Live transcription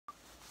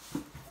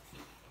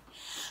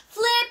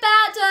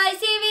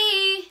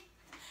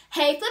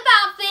Hey Flip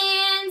Out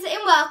fans,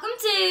 and welcome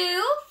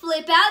to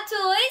Flip Out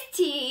Toys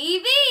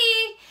TV.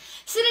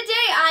 So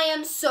today I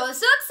am so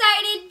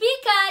excited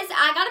because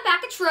I got a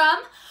package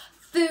from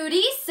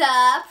FOODIE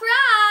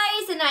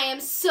Surprise, and I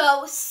am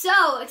so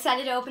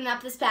excited to open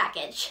up this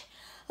package.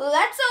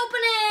 Let's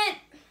open it.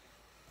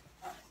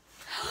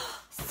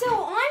 So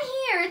on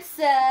here it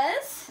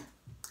says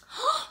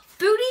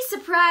FOODIE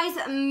Surprise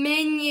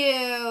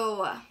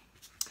menu.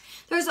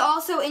 There's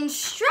also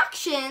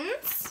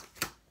instructions.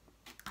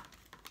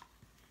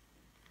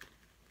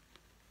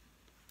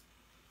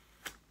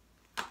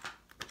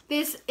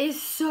 This is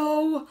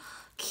so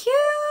cute.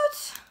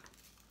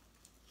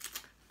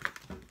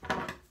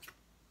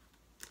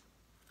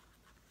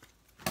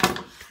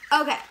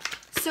 Okay,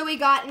 so we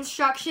got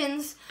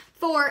instructions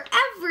for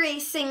every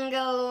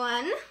single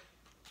one.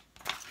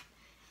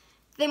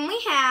 Then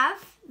we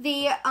have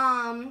the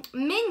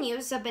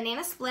menus of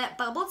banana split,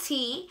 bubble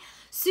tea,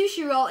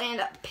 sushi roll,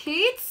 and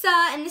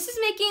pizza. And this is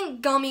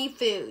making gummy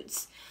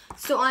foods.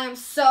 So I am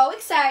so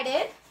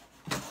excited.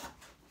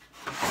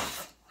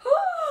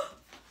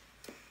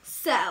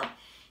 So,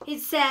 it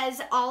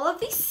says all of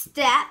these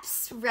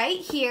steps right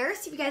here.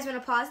 So if you guys want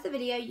to pause the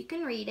video, you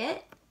can read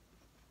it.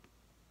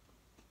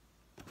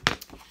 And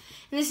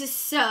this is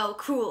so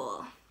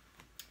cool.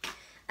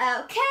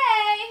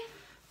 Okay.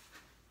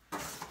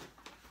 That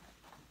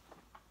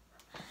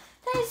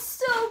is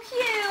so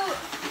cute.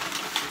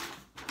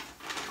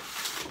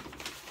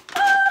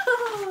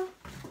 Oh.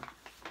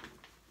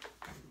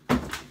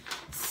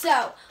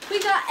 So,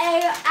 we got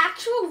a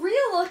actual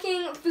real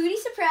looking FOODIE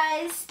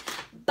Surprise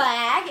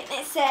bag, and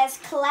it says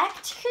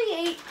collect,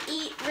 create,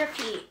 eat,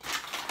 repeat.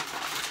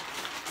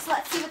 So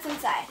let's see what's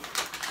inside.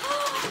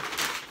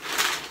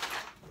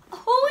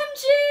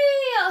 OMG!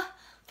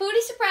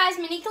 FOODIE Surprise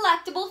mini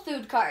collectible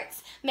food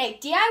carts. Make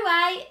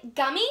DIY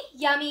gummy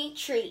yummy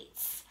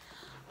treats.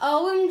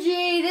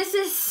 OMG, this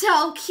is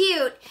so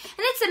cute. And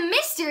it's a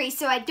mystery,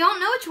 so I don't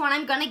know which one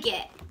I'm gonna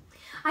get.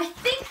 I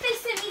think they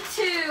sent me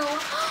two.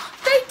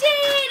 They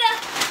did!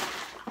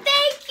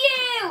 Thank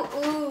you!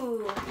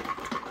 Ooh.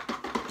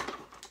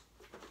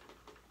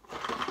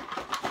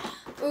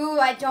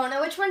 Ooh, I don't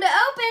know which one to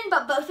open,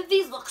 but both of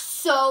these look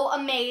so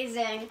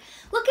amazing.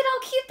 Look at how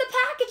cute the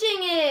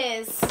packaging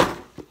is.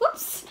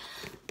 Whoops.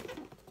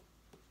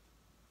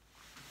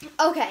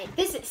 Okay,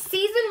 this is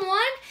season 1,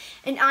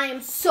 and I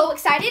am so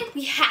excited.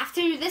 We have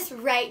to do this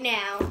right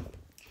now.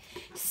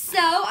 So,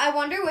 I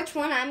wonder which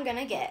one I'm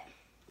gonna get.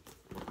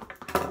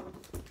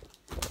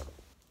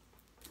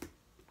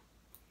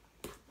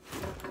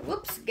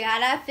 Whoops,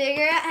 gotta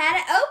figure out how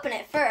to open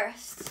it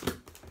first.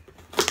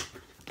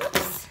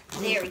 Whoops,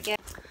 there we go.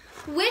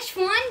 Which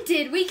one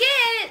did we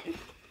get?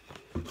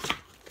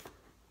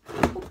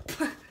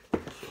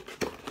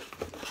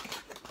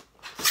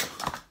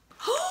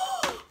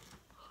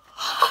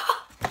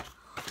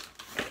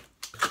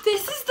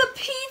 This is the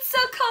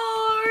pizza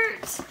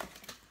cart.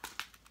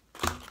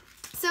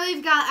 So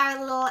we've got our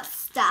little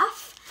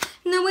stuff,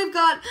 and then we've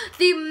got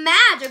the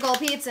magical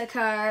pizza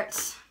cart.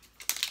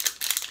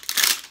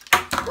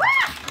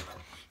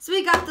 So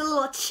we got the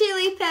little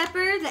chili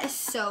pepper. That is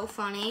so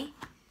funny.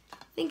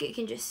 I think it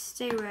can just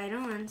stay right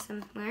on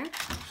somewhere.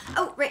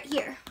 Oh, right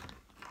here.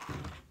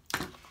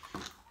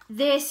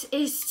 This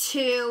is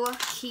too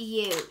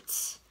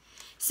cute.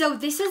 So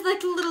this is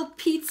like a little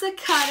pizza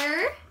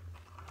cutter.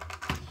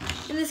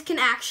 And this can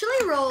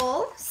actually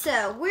roll.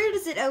 So where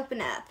does it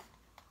open up?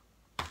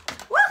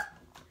 Woo!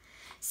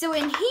 So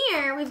in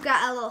here, we've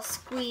got a little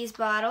squeeze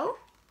bottle.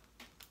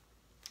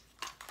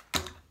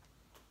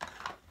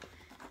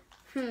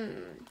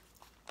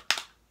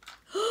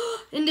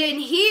 And in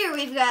here,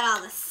 we've got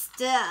all the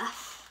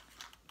stuff.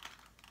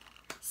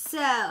 So,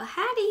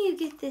 how do you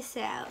get this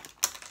out?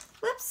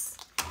 Whoops.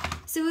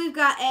 So we've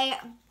got a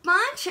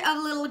bunch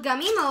of little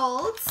gummy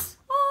molds.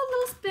 Oh,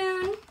 little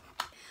spoon.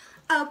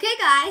 Okay,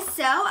 guys,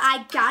 so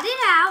I got it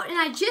out, and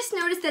I just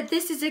noticed that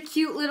this is a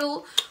cute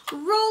little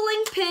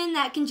rolling pin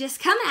that can just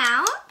come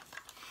out.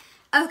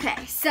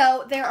 Okay,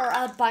 so there are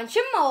a bunch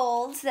of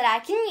molds that I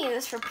can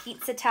use for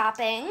pizza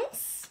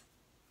toppings.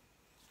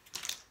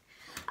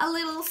 A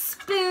little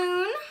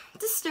spoon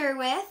to stir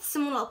with,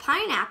 some little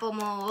pineapple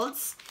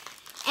molds,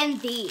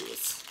 and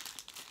these.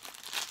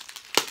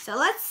 So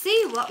let's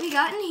see what we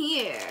got in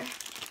here.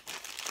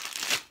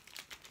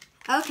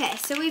 Okay,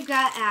 so we've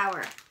got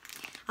our,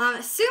 I'm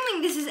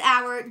assuming this is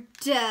our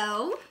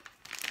dough.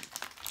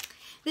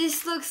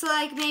 This looks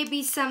like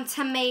maybe some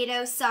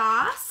tomato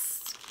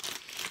sauce.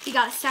 We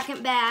got a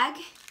second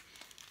bag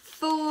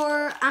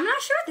for, I'm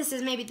not sure what this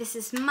is, maybe this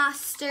is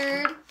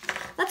mustard.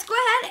 Let's go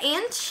ahead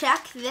and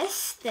check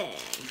this thing.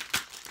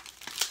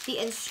 The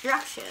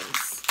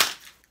instructions.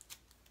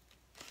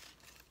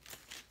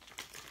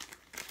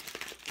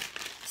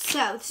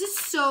 So, this is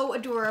so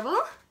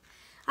adorable.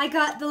 I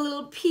got the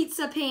little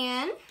pizza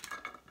pan.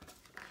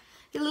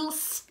 The little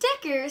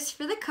stickers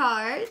for the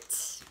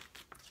cart.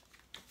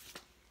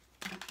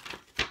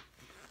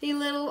 The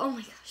little, oh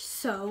my gosh,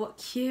 so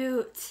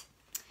cute.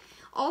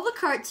 All the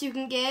carts you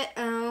can get,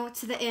 oh,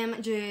 to the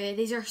MG.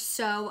 These are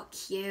so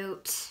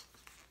cute.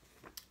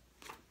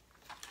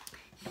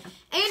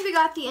 And we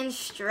got the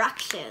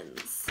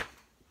instructions.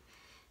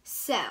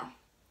 So,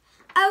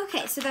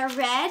 okay, so the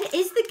red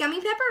is the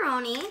gummy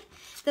pepperoni,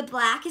 the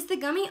black is the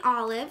gummy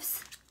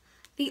olives,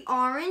 the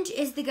orange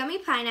is the gummy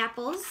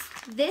pineapples,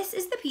 this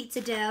is the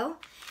pizza dough,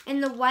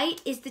 and the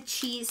white is the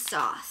cheese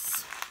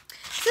sauce.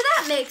 So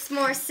that makes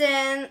more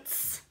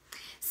sense.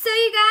 So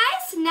you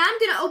guys, now I'm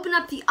gonna open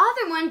up the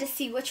other one to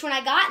see which one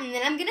I got, and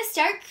then I'm gonna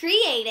start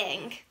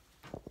creating.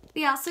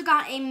 We also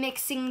got a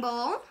mixing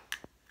bowl,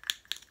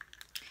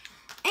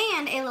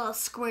 and a little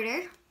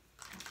squirter,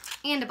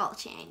 and a ball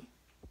chain.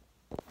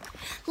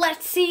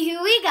 Let's see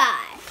who we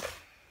got.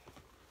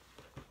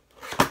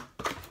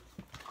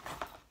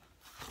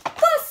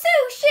 The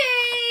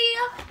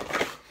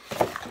sushi!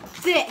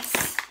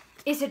 This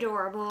is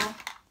adorable.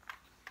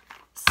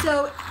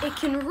 So it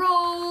can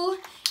roll,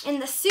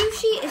 and the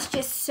sushi is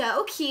just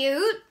so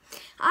cute.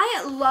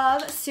 I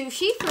love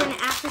sushi for an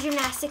after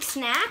gymnastics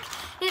snack,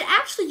 and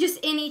actually just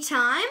any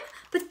time,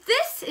 but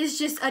this is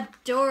just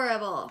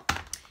adorable.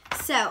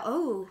 So,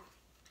 oh,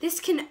 this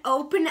can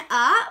open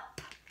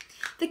up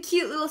the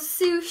cute little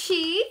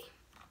sushi.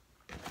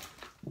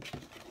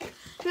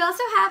 We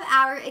also have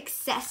our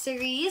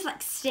accessories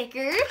like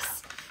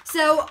stickers.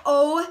 So,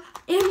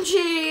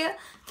 OMG,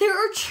 there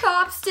are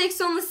chopsticks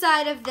on the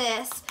side of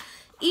this.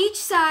 Each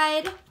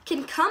side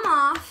can come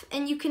off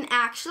and you can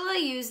actually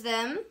use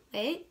them,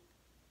 wait,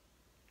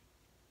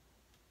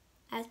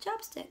 as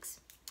chopsticks.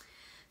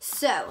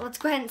 So, let's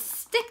go ahead and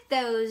stick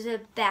those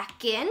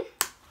back in.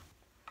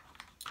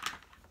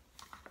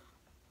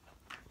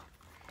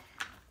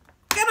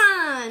 Come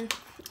on.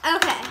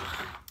 Okay.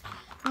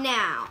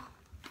 Now,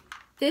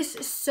 this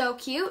is so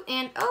cute.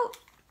 And, oh,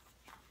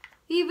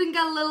 we even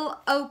got a little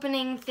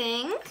opening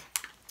thing.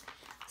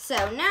 So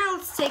now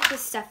let's take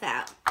this stuff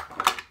out.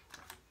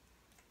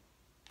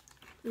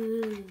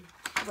 Ooh,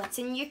 what's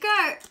in your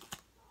cart?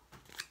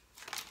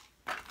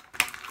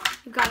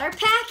 We've got our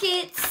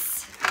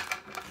packets.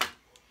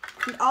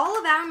 And all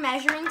of our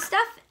measuring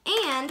stuff.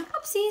 And,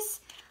 whoopsies,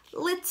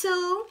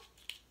 little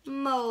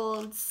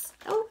molds.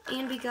 Oh,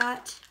 and we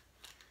got...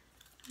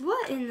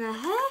 what in the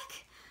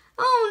heck?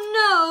 Oh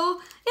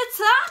no,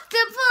 it's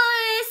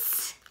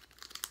octopus!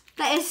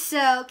 That is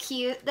so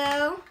cute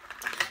though.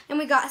 And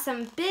we got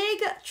some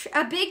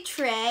a big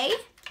tray.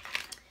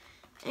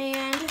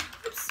 And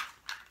oops,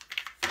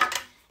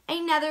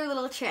 another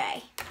little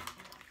tray.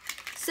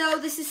 So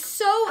this is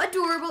so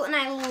adorable and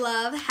I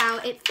love how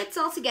it fits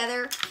all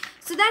together.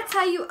 So that's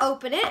how you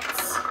open it.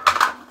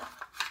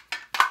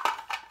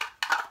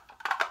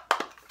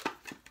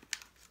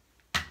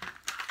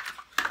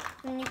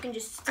 And you can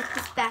just stick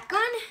this back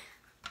on.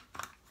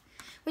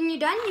 When you're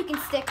done, you can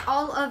stick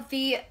all of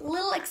the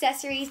little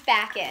accessories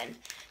back in.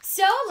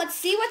 So let's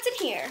see what's in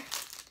here.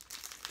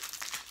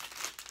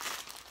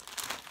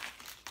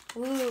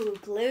 Ooh,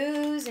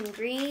 blues and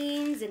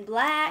greens and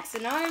blacks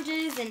and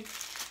oranges and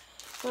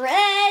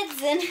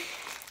reds and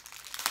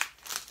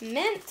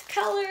mint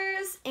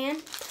colors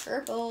and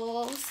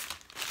purples.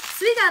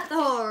 So we got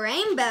the whole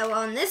rainbow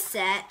on this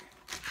set.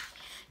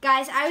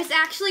 Guys, I was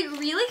actually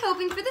really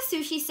hoping for the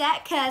sushi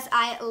set because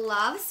I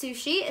love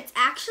sushi. It's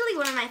actually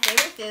one of my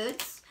favorite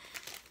foods.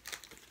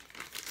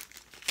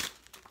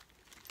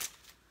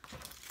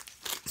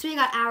 So we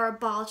got our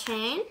ball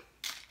chain,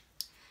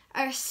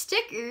 our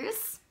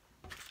stickers,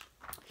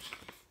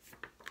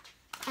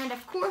 and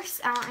of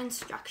course our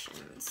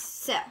instructions.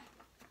 So,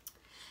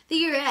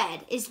 the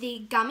red is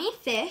the gummy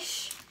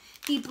fish,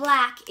 the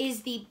black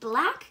is the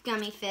black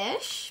gummy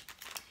fish,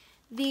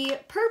 the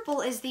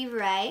purple is the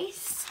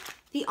rice,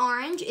 the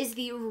orange is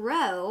the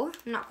roe,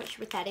 I'm not quite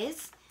sure what that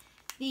is.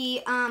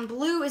 The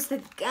blue is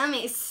the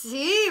gummy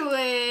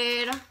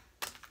seaweed.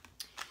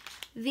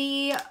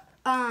 The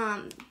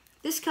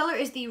this color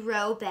is the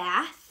roe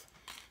bath.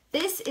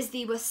 This is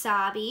the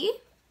wasabi.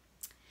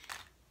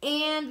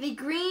 And the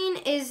green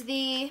is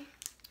the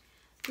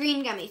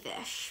green gummy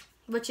fish,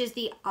 which is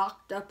the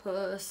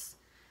octopus.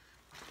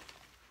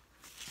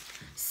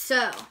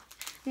 So,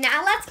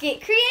 now let's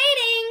get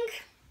creating.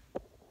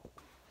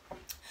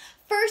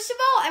 First of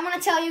all, I want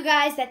to tell you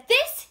guys that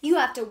this, you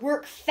have to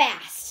work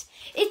fast.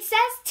 It says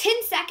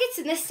 10 seconds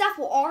and this stuff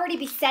will already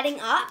be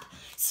setting up.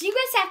 So you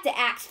guys have to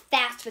act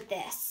fast with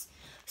this.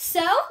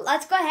 So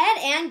let's go ahead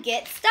and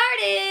get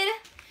started.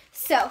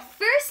 So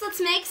first let's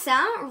make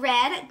some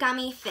red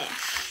gummy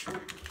fish.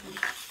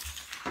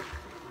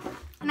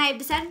 And I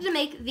decided to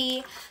make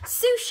the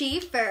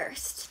sushi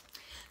first.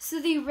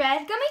 So the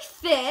red gummy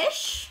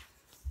fish,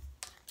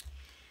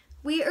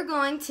 we are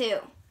going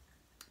to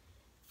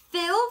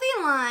fill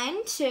the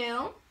line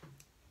to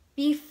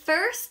the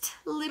first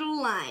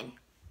little line.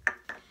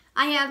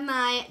 I have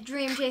my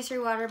Dream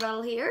Chaser water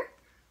bottle here.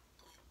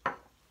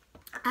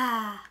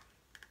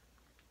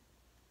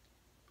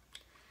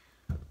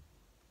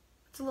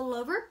 It's a little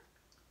over.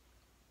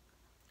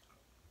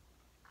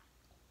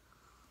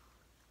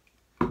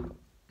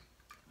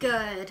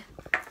 Good.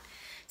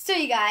 So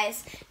you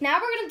guys, now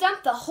we're gonna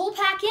dump the whole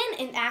pack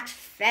in and act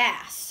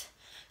fast.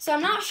 So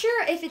I'm not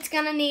sure if it's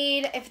gonna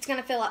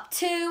fill up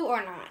 2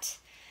 or not.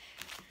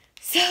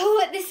 So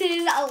this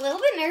is a little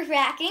bit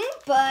nerve-wracking,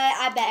 but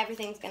I bet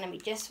everything's gonna be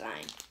just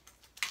fine.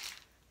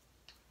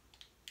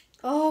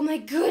 Oh my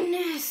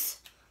goodness.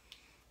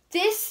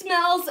 This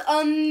smells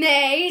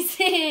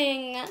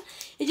amazing.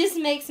 It just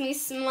makes me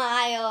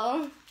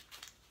smile.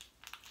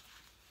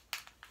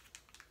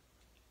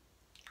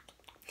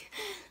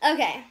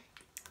 Okay,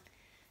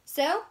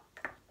 so,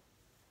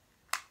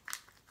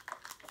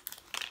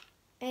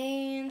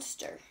 and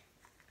stir.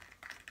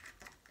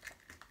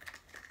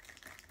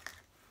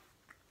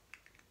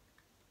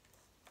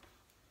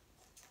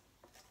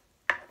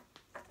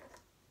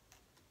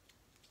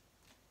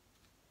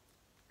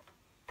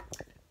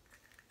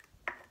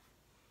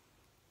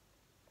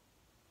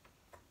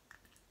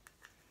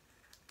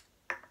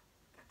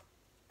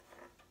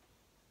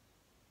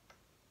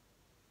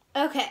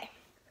 Okay,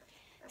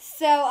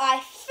 so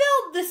I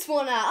filled this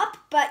one up,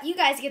 but you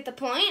guys get the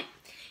point.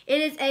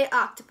 It is a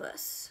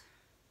octopus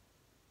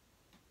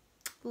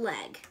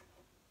leg.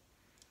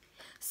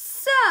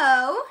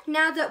 So,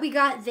 now that we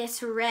got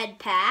this red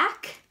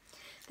pack,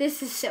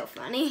 this is so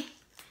funny.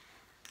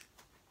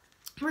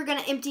 We're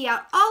gonna empty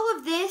out all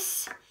of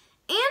this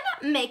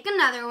and make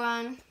another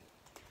one.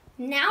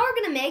 Now we're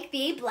gonna make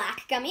the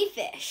black gummy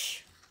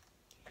fish.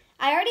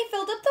 I already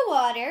filled up the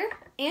water,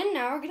 and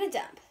now we're gonna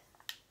dump.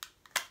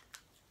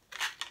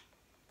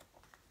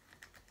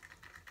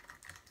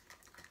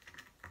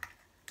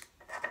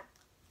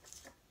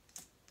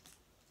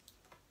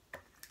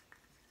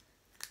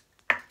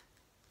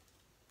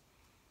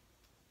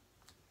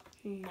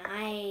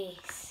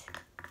 Nice.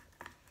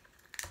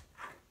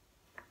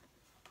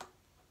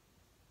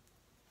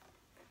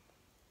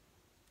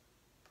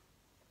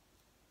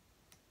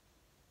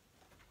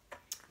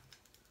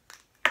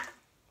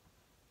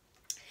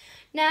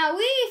 Now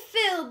we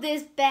filled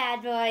this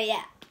bad boy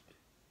up.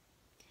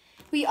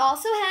 We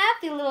also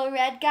have the little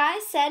red guy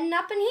setting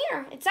up in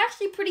here. It's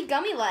actually pretty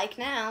gummy-like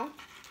now.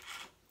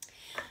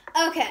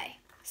 Okay,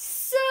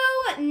 so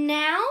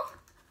now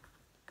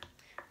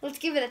let's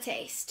give it a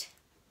taste.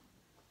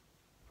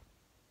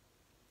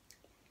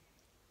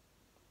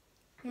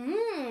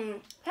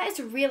 That is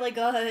really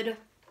good.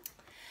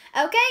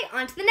 Okay,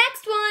 on to the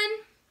next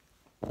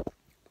one.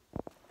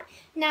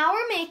 Now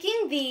we're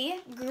making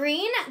the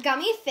green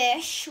gummy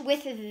fish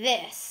with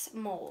this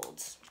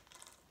mold.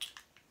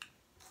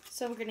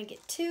 So we're gonna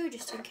get two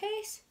just in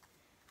case.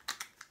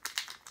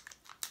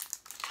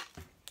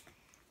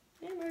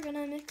 And we're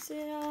gonna mix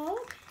it all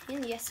up.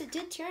 And yes, it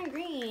did turn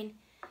green.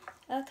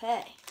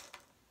 Okay.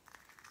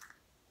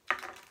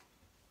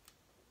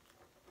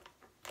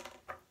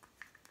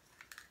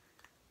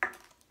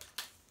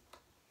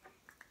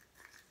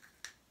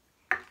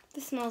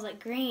 This smells like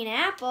green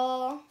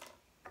apple.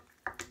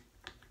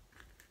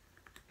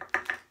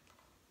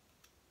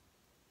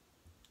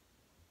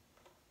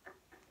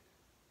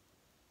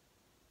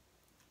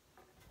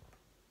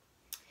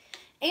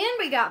 And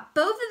we got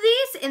both of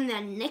these in the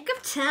nick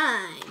of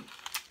time.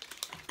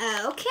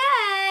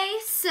 Okay,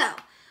 so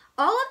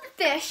all of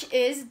the fish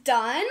is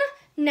done.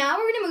 Now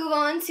we're gonna move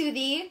on to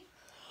the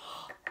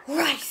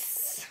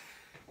rice.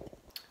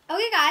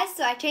 Okay guys,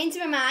 so I changed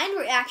my mind.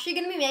 We're actually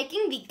gonna be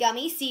making the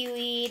gummy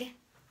seaweed.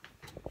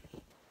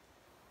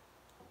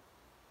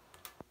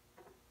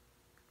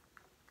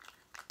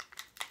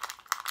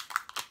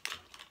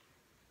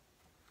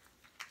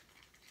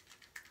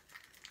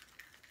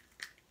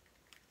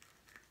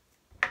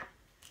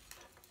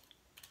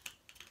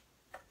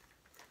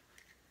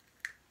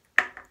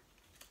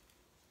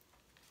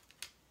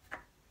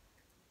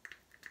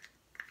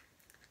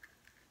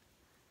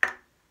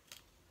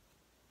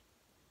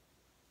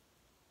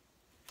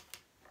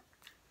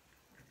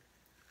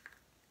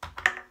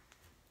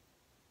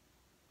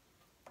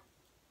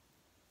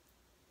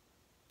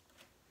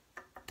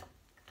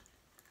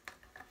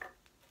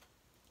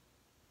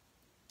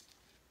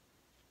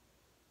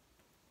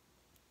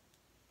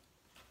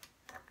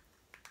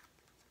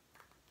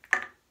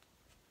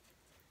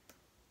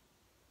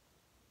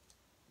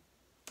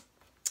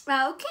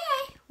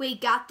 Okay, we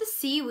got the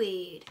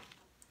seaweed.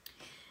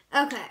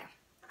 Okay,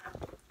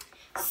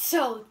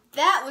 so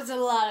that was a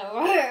lot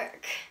of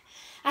work.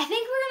 I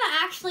think we're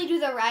gonna actually do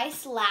the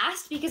rice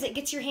last because it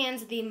gets your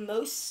hands the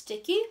most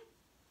sticky.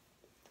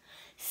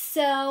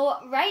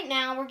 So right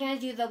now we're gonna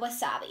do the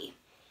wasabi.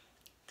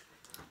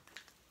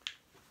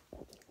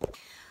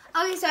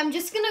 Okay, so I'm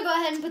just gonna go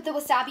ahead and put the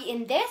wasabi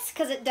in this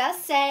because it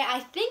does say, I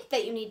think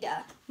that you need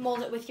to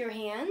mold it with your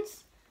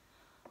hands,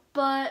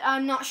 but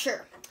I'm not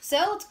sure. So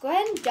let's go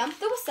ahead and dump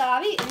the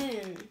wasabi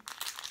in.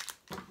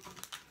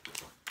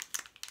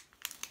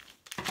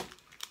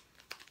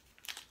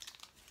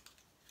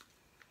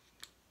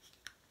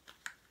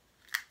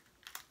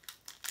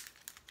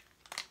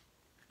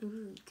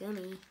 Ooh,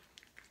 gummy.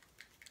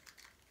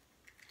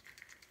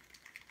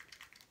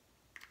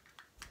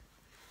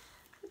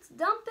 Let's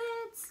dump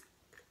it.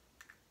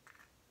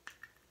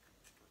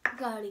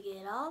 Gotta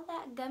get all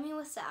that gummy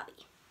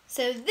wasabi.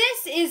 So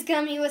this is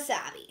gummy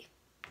wasabi.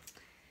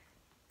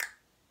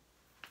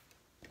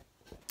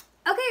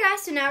 Okay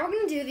guys, so now we're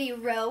gonna do the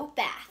roe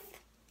bath.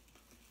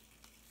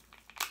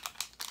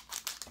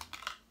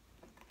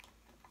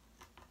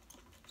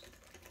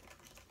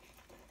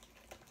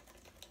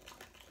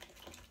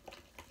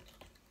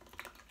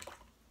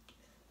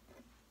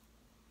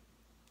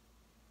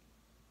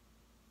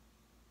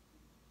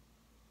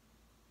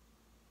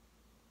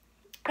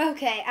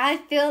 Okay, I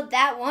filled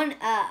that one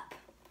up.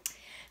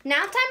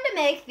 Now time to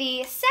make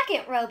the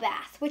second row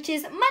bath, which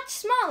is much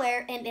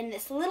smaller and in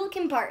this little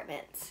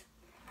compartment.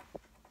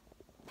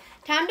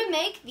 Time to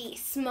make the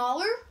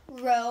smaller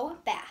row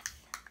bath.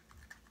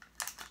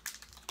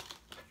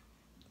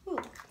 Ooh,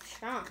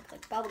 strong,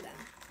 like bubblegum.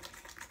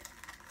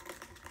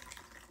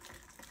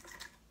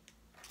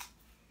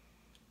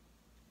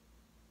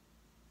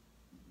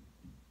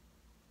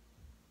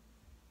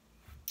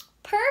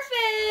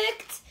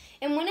 Perfect!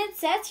 And when it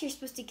sets, you're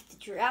supposed to get the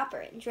dropper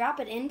and drop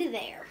it into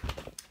there.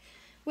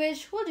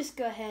 Which, we'll just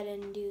go ahead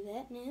and do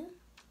that now.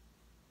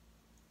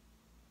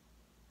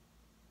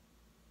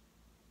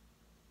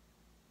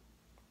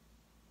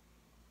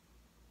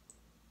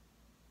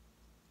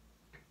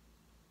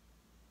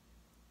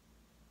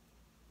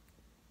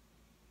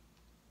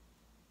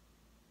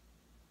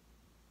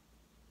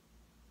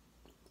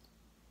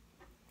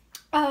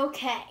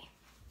 Okay.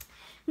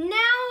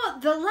 Now,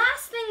 the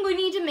last thing we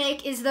need to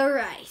make is the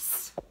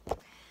rice.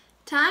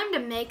 Time to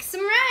make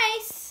some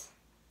rice.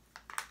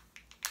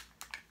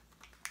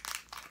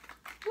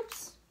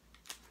 Oops.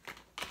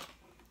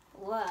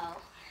 Whoa.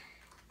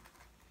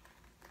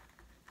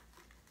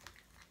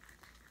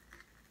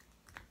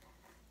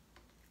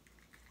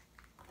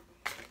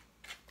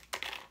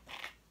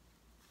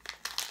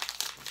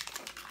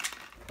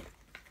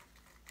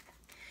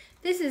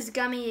 This is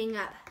gummying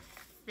up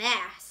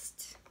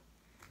fast.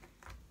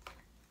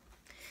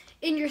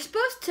 And you're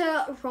supposed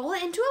to roll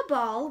it into a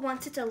ball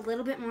once it's a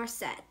little bit more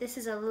set. This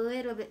is a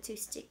little bit too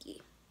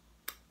sticky.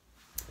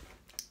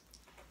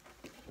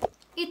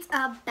 It's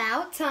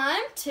about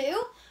time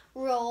to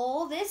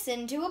roll this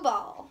into a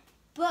ball,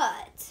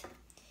 but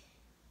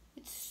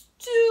it's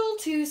still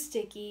too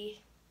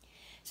sticky.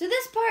 So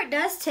this part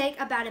does take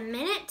about a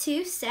minute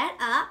to set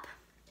up,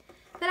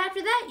 but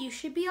after that you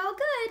should be all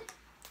good.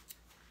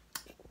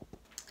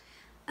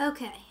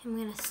 Okay, I'm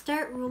gonna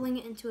start rolling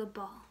it into a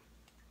ball.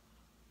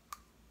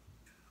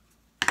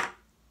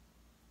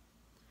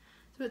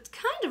 So it's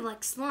kind of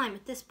like slime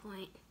at this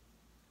point.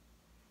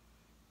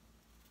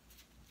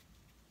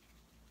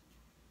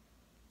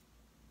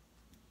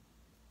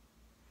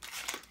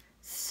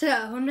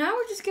 So now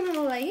we're just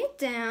gonna lay it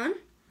down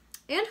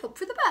and hope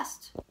for the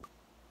best.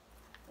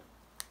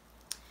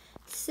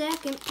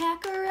 Second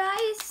pack of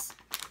rice.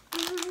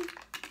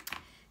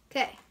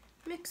 Okay,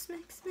 mix,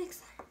 mix,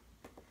 mix.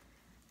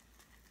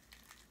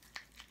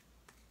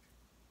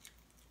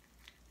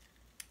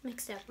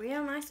 Mix it up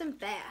real nice and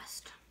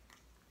fast.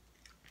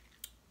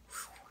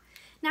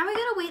 Now we're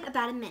gonna wait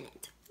about a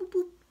minute.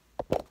 Boop,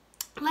 boop.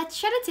 Let's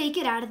try to take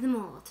it out of the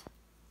mold.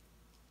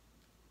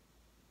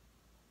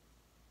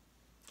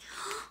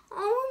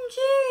 OMG,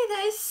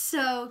 that is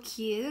so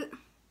cute.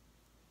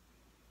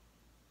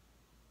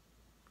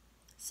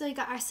 So we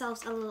got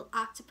ourselves a little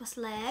octopus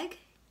leg.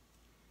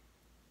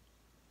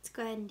 Let's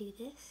go ahead and do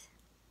this.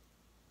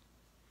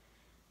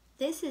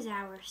 This is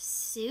our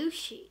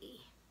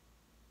sushi.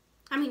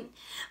 I mean,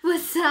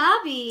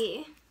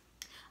 wasabi.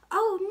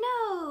 Oh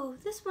no,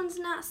 this one's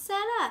not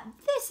set up.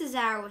 This is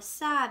our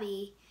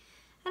wasabi.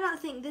 I don't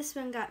think this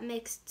one got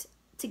mixed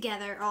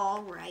together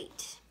all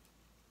right.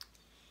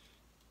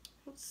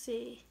 Let's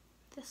see.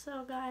 This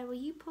little guy, will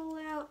you pull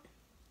out?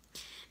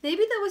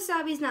 Maybe the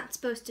wasabi's not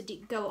supposed to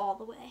go all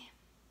the way.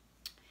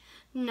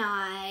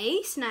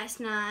 Nice, nice,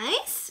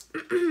 nice.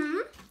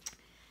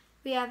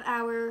 We have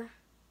our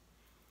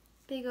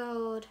big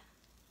old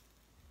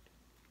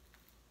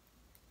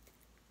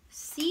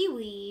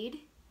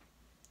seaweed.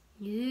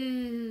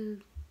 Ooh.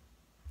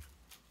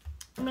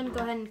 I'm gonna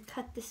go ahead and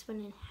cut this one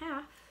in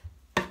half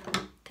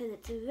because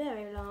it's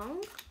very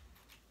long.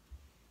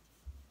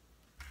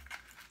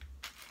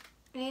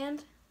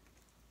 And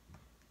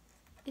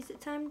is it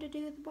time to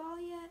do the ball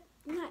yet?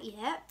 Not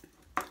yet.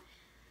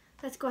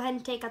 Let's go ahead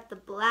and take out the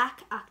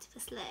black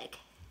octopus leg.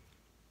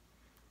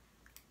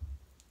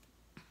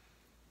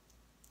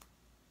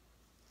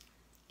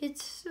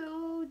 It's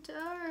so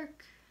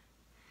dark.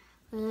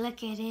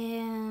 Look at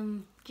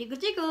him. Jiggle,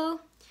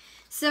 jiggle.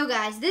 So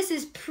guys, this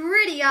is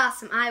pretty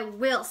awesome, I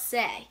will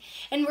say.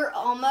 And we're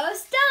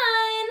almost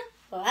done.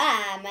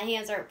 Wow, my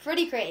hands are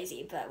pretty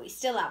crazy, but we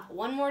still have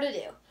one more to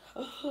do.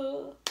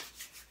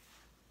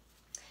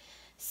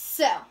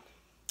 So,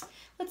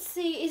 let's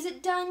see, is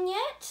it done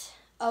yet?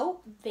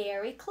 Oh,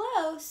 very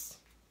close.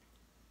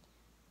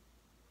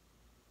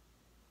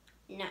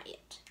 Not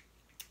yet.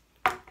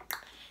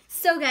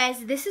 So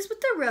guys, this is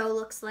what the roe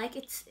looks like.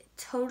 It's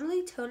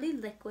totally, totally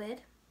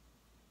liquid.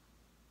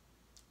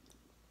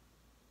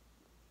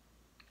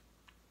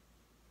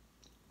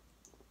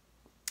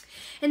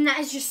 And that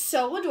is just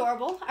so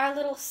adorable. Our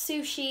little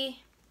sushi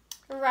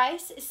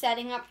rice is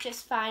setting up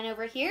just fine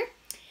over here.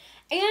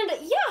 And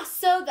yeah,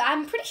 so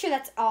I'm pretty sure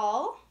that's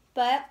all,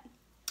 but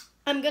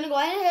I'm gonna go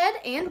ahead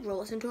and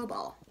roll this into a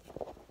ball.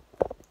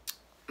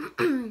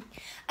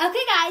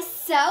 Okay guys,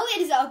 so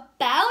it is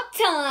about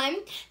time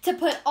to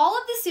put all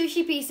of the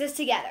sushi pieces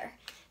together.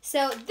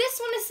 So this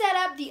one is set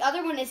up, the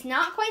other one is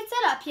not quite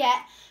set up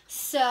yet.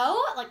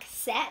 So, like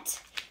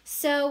set.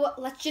 So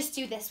let's just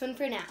do this one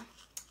for now.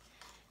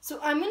 So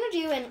I'm going to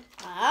do an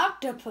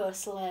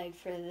octopus leg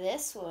for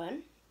this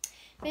one.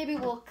 Maybe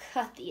we'll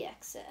cut the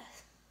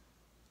excess.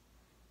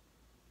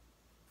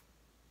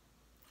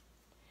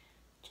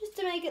 Just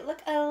to make it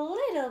look a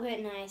little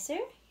bit nicer.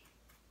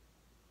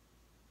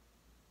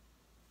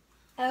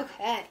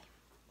 Okay.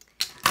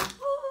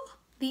 Oh,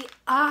 the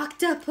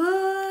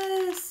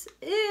octopus.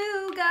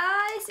 Ew,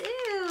 guys,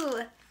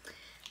 ew.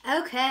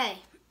 Okay.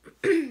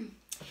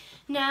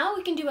 Now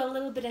we can do a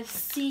little bit of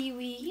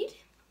seaweed.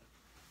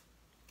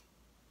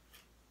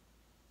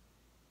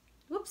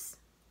 Whoops.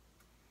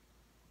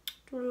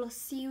 Do a little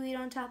seaweed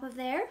on top of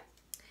there.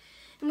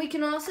 And we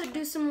can also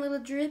do some little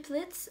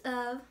driplets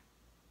of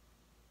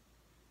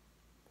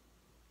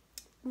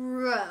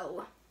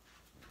roe.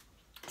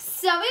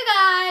 So you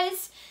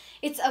guys,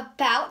 it's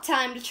about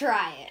time to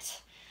try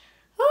it.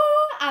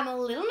 Ooh, I'm a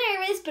little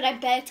nervous, but I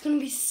bet it's gonna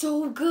be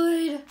so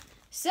good.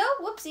 So,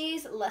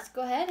 whoopsies, let's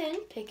go ahead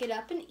and pick it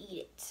up and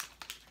eat it.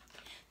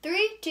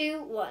 3,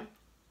 2, 1.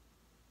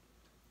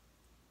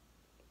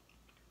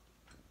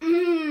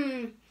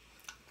 Mmm,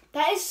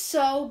 that is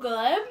so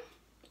good.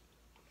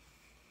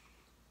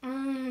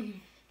 Mmm.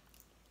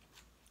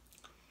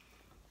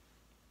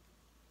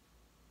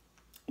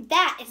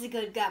 That is a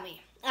good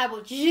gummy, I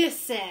will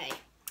just say.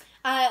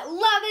 I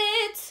love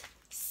it.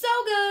 So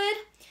good.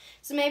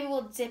 So maybe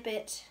we'll dip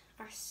it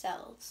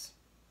ourselves.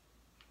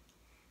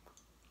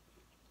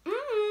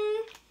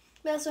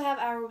 We also have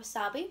our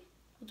wasabi.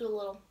 We'll do a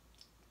little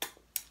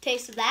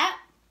taste of that.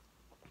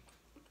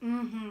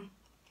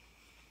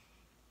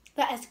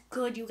 That is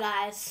good, you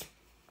guys.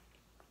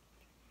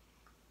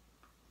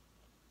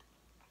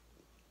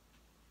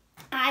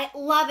 I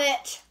love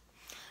it.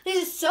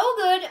 This is so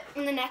good.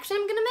 And the next one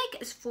I'm going to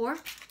make is for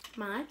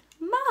my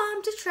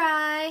mom to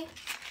try.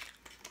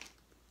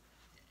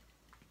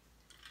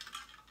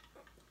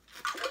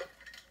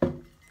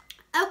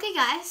 Okay,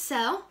 guys,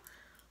 so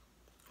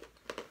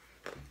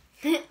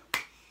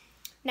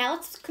now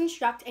let's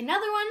construct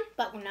another one,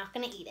 but we're not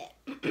going to eat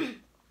it.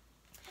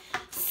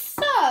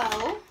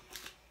 So,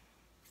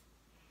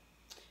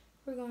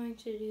 we're going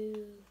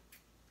to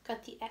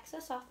cut the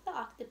excess off the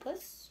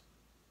octopus.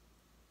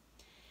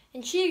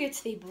 And she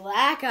gets the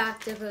black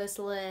octopus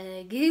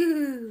leg.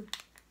 Ooh.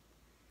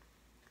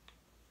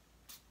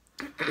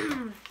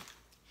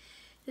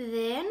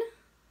 Then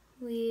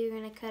we're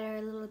going to cut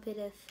our little bit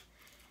of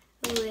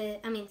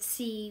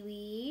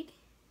seaweed.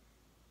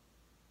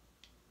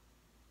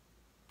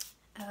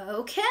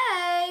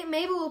 Okay,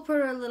 maybe we'll put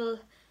a little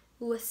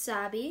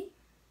wasabi.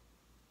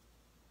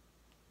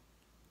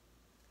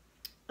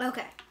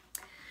 Okay.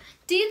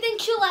 Do you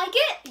think she'll like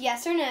it?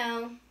 Yes or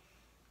no?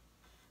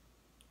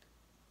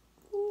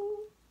 Ooh.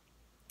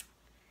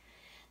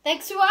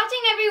 Thanks for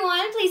watching,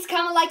 everyone. Please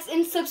comment, like,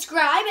 and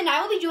subscribe, and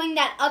I will be doing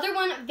that other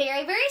one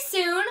very, very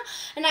soon,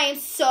 and I am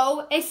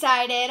so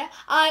excited.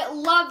 I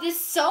love this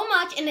so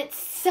much, and it's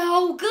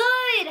so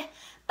good.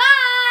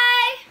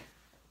 Bye!